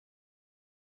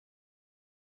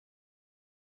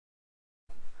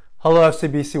Hello,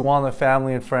 FCBC Walnut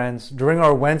family and friends. During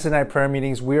our Wednesday night prayer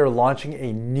meetings, we are launching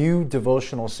a new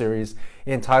devotional series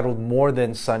entitled More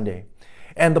Than Sunday.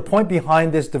 And the point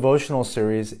behind this devotional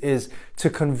series is to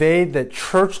convey that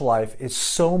church life is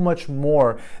so much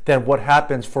more than what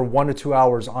happens for 1 to 2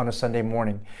 hours on a Sunday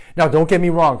morning. Now, don't get me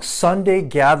wrong. Sunday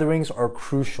gatherings are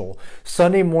crucial.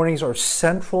 Sunday mornings are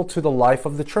central to the life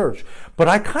of the church. But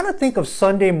I kind of think of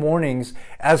Sunday mornings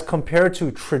as compared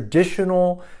to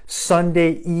traditional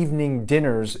Sunday evening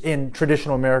dinners in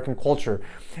traditional American culture.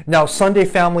 Now, Sunday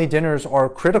family dinners are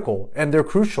critical and they're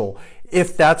crucial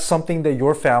if that's something that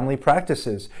your family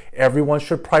practices. Everyone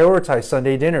should prioritize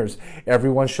Sunday dinners.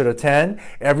 Everyone should attend.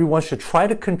 Everyone should try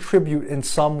to contribute in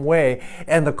some way.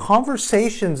 And the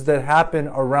conversations that happen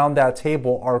around that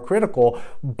table are critical,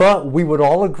 but we would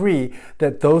all agree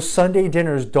that those Sunday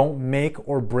dinners don't make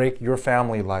or break your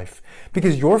family life.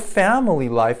 Because your family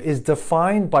life is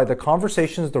defined by the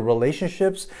conversations, the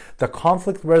relationships, the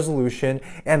conflict resolution,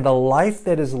 and the life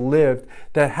that is lived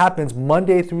that happens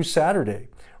Monday through Saturday.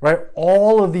 Right?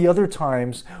 All of the other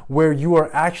times where you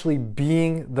are actually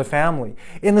being the family.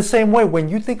 In the same way, when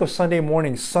you think of Sunday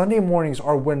mornings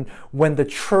are when the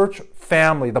church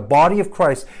family, the body of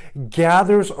Christ,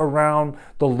 gathers around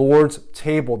the Lord's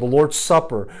table, the Lord's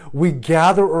Supper. We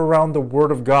gather around the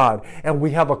Word of God, and we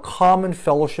have a common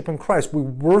fellowship in Christ. We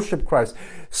worship Christ.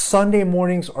 Sunday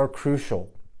mornings are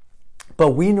crucial.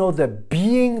 But we know that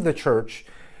being the church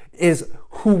is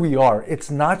who we are. It's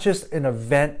not just an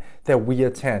event that we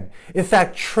attend. In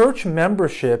fact, church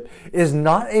membership is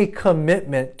not a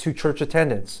commitment to church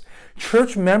attendance.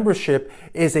 Church membership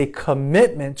is a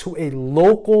commitment to a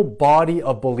local body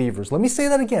of believers. Let me say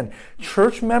that again.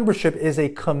 Church membership is a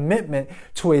commitment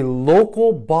to a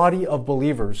local body of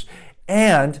believers.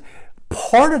 And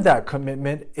part of that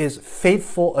commitment is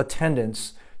faithful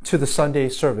attendance to the Sunday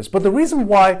service. But the reason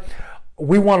why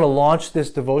we want to launch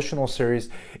this devotional series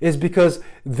is because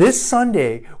this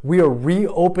Sunday we are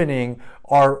reopening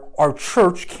our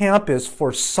church campus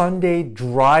for Sunday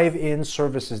drive-in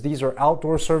services. These are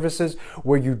outdoor services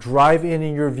where you drive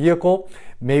in your vehicle.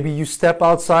 Maybe you step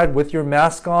outside with your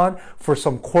mask on for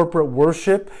some corporate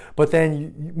worship, but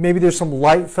then maybe there's some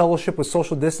light fellowship with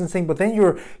social distancing, but then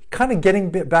you're kind of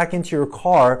getting back into your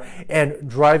car and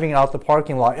driving out the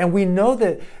parking lot. And we know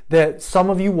that some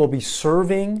of you will be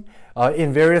serving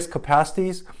in various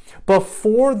capacities, but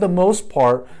for the most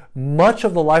part, much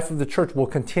of the life of the church will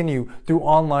continue through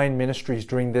online ministries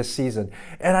during this season.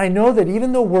 And I know that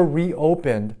even though we're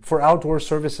reopened for outdoor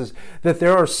services, that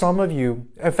there are some of you,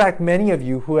 in fact, many of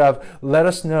you who have let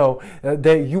us know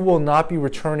that you will not be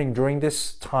returning during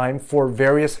this time for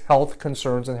various health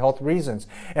concerns and health reasons.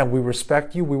 And we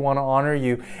respect you. We want to honor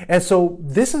you. And so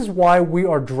this is why we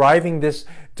are driving this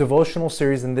devotional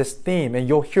series in this theme, and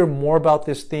you'll hear more about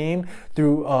this theme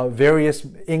through various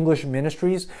English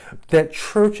ministries, that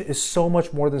church is so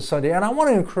much more than Sunday. And I want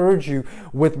to encourage you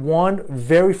with one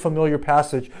very familiar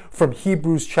passage from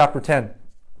Hebrews chapter 10.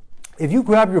 If you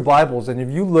grab your Bibles and if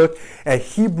you look at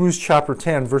Hebrews chapter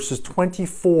 10, verses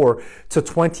 24 to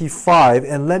 25,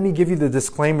 and let me give you the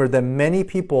disclaimer that many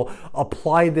people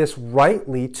apply this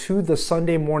rightly to the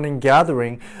Sunday morning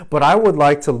gathering, but I would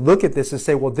like to look at this and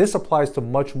say, well, this applies to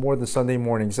much more than Sunday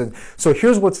mornings. And so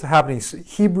here's what's happening.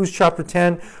 Hebrews chapter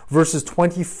 10, verses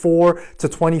 24 to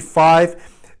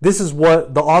 25. This is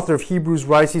what the author of Hebrews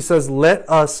writes. He says, "Let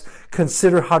us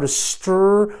consider how to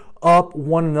stir up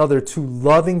one another to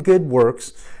loving good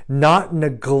works, not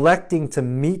neglecting to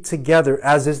meet together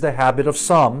as is the habit of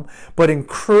some, but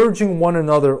encouraging one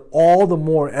another all the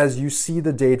more as you see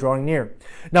the day drawing near."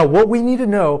 Now, what we need to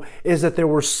know is that there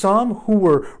were some who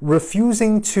were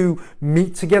refusing to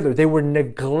meet together. They were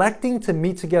neglecting to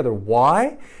meet together.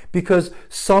 Why? Because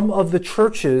some of the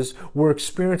churches were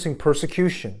experiencing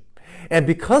persecution. And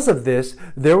because of this,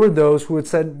 there were those who had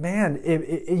said, man,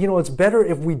 it's better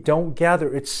if we don't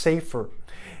gather. It's safer.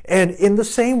 And in the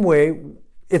same way,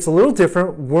 it's a little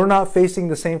different. We're not facing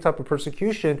the same type of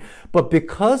persecution, but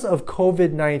because of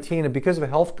COVID-19 and because of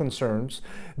health concerns,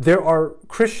 there are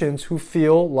Christians who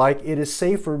feel like it is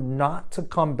safer not to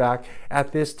come back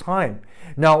at this time.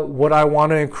 Now, what I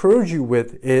want to encourage you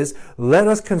with is, let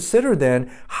us consider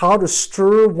then how to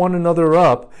stir one another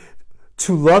up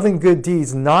to love and good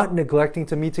deeds, not neglecting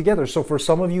to meet together. So for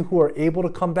some of you who are able to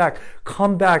come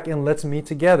back and let's meet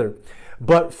together.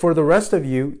 But for the rest of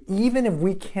you, even if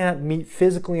we can't meet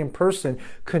physically in person,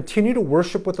 continue to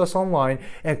worship with us online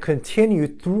and continue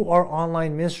through our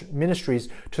online ministries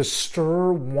to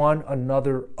stir one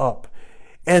another up.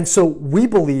 And so we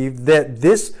believe that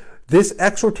this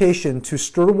exhortation to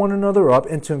stir one another up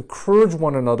and to encourage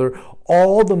one another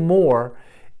all the more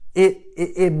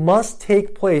It must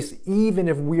take place even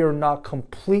if we are not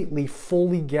completely,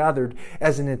 fully gathered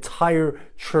as an entire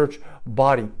church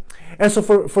body. And so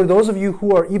for those of you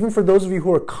who are, even for those of you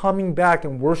who are coming back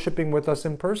and worshiping with us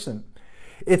in person,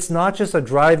 it's not just a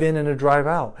drive in and a drive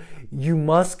out. You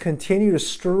must continue to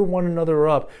stir one another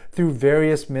up through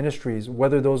various ministries,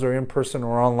 whether those are in person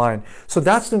or online. So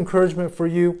that's the encouragement for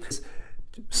you.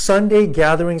 Sunday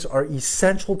gatherings are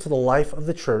essential to the life of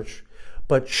the church,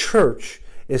 but church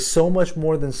is so much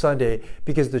more than Sunday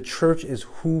because the church is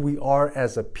who we are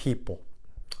as a people.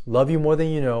 Love you more than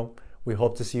you know. We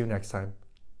hope to see you next time.